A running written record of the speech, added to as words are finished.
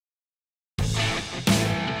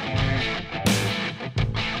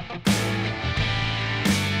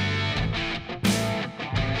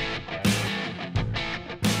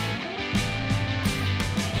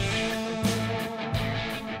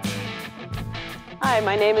Hi,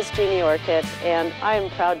 my name is Jeanne Orcutt, and I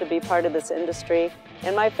am proud to be part of this industry.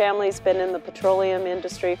 And my family's been in the petroleum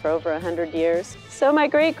industry for over 100 years. So my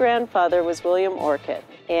great-grandfather was William Orcutt,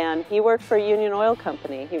 and he worked for Union Oil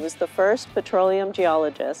Company. He was the first petroleum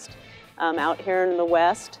geologist out here in the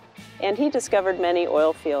West, and he discovered many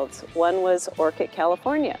oil fields. One was Orcutt,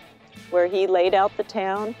 California, where he laid out the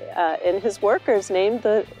town, and his workers named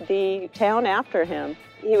the town after him.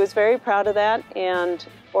 He was very proud of that, and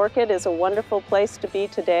Orcutt is a wonderful place to be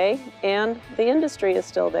today, and the industry is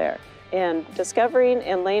still there. And discovering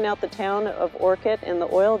and laying out the town of Orcutt and the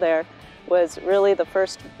oil there was really the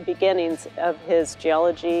first beginnings of his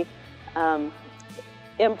geology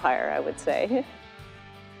empire, I would say.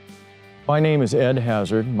 My name is Ed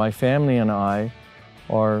Hazard. My family and I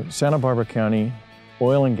are Santa Barbara County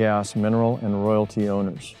oil and gas, mineral, and royalty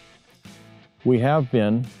owners. We have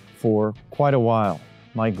been for quite a while.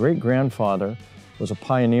 My great-grandfather was a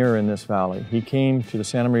pioneer in this valley. He came to the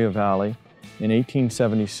Santa Maria Valley in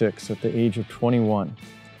 1876 at the age of 21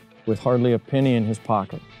 with hardly a penny in his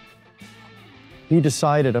pocket. He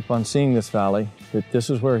decided upon seeing this valley that this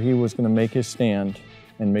is where he was going to make his stand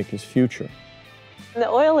and make his future. The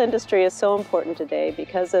oil industry is so important today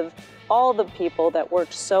because of all the people that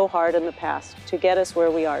worked so hard in the past to get us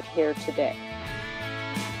where we are here today.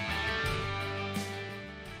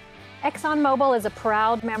 ExxonMobil is a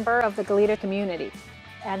proud member of the Goleta community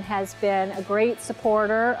and has been a great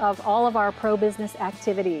supporter of all of our pro-business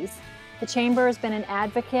activities. The Chamber has been an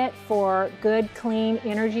advocate for good, clean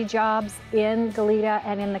energy jobs in Goleta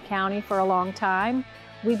and in the county for a long time.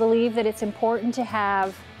 We believe that it's important to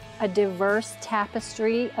have a diverse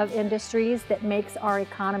tapestry of industries that makes our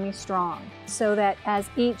economy strong, so that as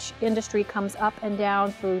each industry comes up and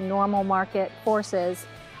down through normal market forces,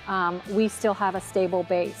 we still have a stable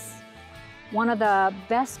base. One of the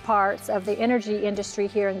best parts of the energy industry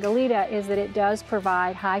here in Goleta is that it does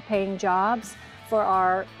provide high-paying jobs for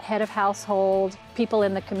our head of household, people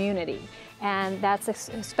in the community. And that's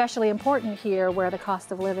especially important here where the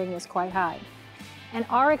cost of living is quite high. And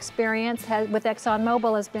our experience with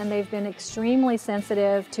ExxonMobil has been they've been extremely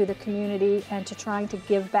sensitive to the community and to trying to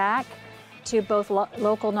give back to both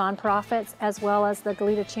local nonprofits as well as the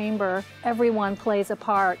Goleta Chamber. Everyone plays a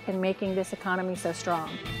part in making this economy so strong.